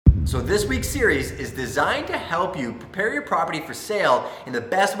So this week's series is designed to help you prepare your property for sale in the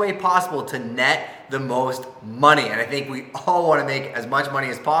best way possible to net the most money. And I think we all want to make as much money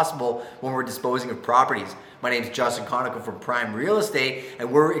as possible when we're disposing of properties. My name is Justin Conoco from Prime Real Estate,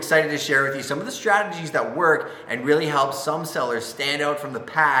 and we're excited to share with you some of the strategies that work and really help some sellers stand out from the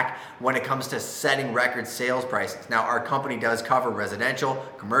pack when it comes to setting record sales prices. Now, our company does cover residential,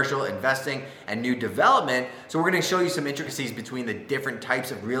 commercial, investing, and new development, so we're going to show you some intricacies between the different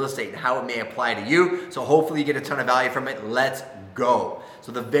types of real estate and how it may apply to you. So hopefully you get a ton of value from it. Let's go.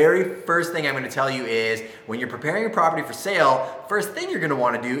 So the very first thing I'm going to tell you is when you're preparing your property for sale, first thing you're going to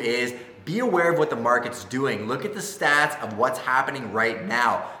want to do is be aware of what the market's doing. Look at the stats of what's happening right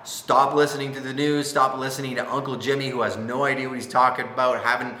now. Stop listening to the news. Stop listening to Uncle Jimmy, who has no idea what he's talking about,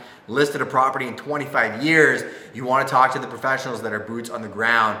 haven't listed a property in 25 years. You want to talk to the professionals that are boots on the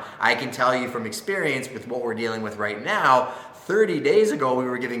ground. I can tell you from experience with what we're dealing with right now, 30 days ago, we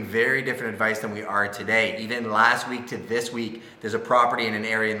were giving very different advice than we are today. Even last week to this week, there's a property in an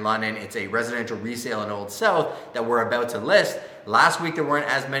area in London. It's a residential resale in Old South that we're about to list. Last week, there weren't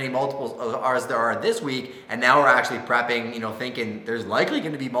as many multiples as there are this week, and now we're actually prepping, thinking there's likely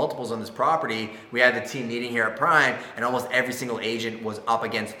going to be multiples on this property. We had the team meeting here at Prime, and almost every single agent was up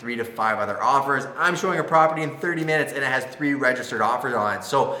against 3 to 5 other offers. I'm showing a property in 30 minutes, and it has 3 registered offers on it.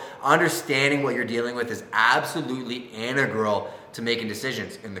 So understanding what you're dealing with is absolutely integral to making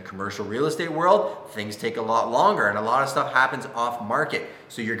decisions. In the commercial real estate world, things take a lot longer and a lot of stuff happens off market.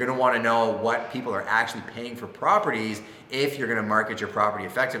 So you're gonna wanna know what people are actually paying for properties if you're gonna market your property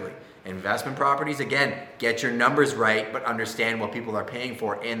effectively. Investment properties, again, get your numbers right, but understand what people are paying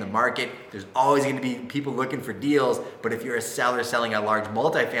for in the market. There's always gonna be people looking for deals, but if you're a seller selling a large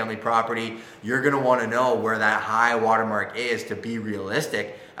multifamily property, you're gonna wanna know where that high watermark is to be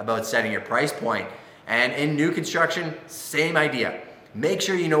realistic about setting your price point. And in new construction, same idea. Make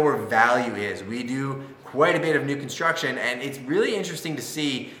sure you know where value is. We do quite a bit of new construction, and it's really interesting to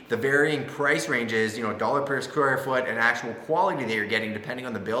see the varying price ranges, dollar per square foot and actual quality that you're getting depending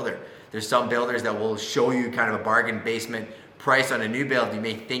on the builder. There's some builders that will show you kind of a bargain basement price on a new build. You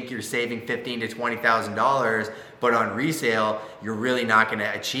may think you're saving $15,000 to $20,000, but on resale, you're really not going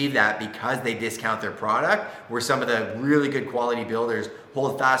to achieve that because they discount their product, where some of the really good quality builders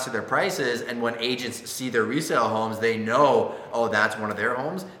hold fast to their prices, and when agents see their resale homes, they know, oh, that's one of their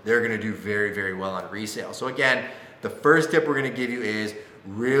homes. They're going to do very, very well on resale. So again, the first tip we're going to give you is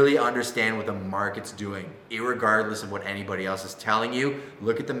really understand what the market's doing, irregardless of what anybody else is telling you.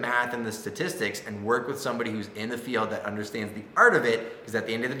 Look at the math and the statistics and work with somebody who's in the field that understands the art of it, because at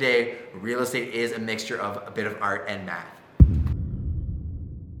the end of the day, real estate is a mixture of a bit of art and math.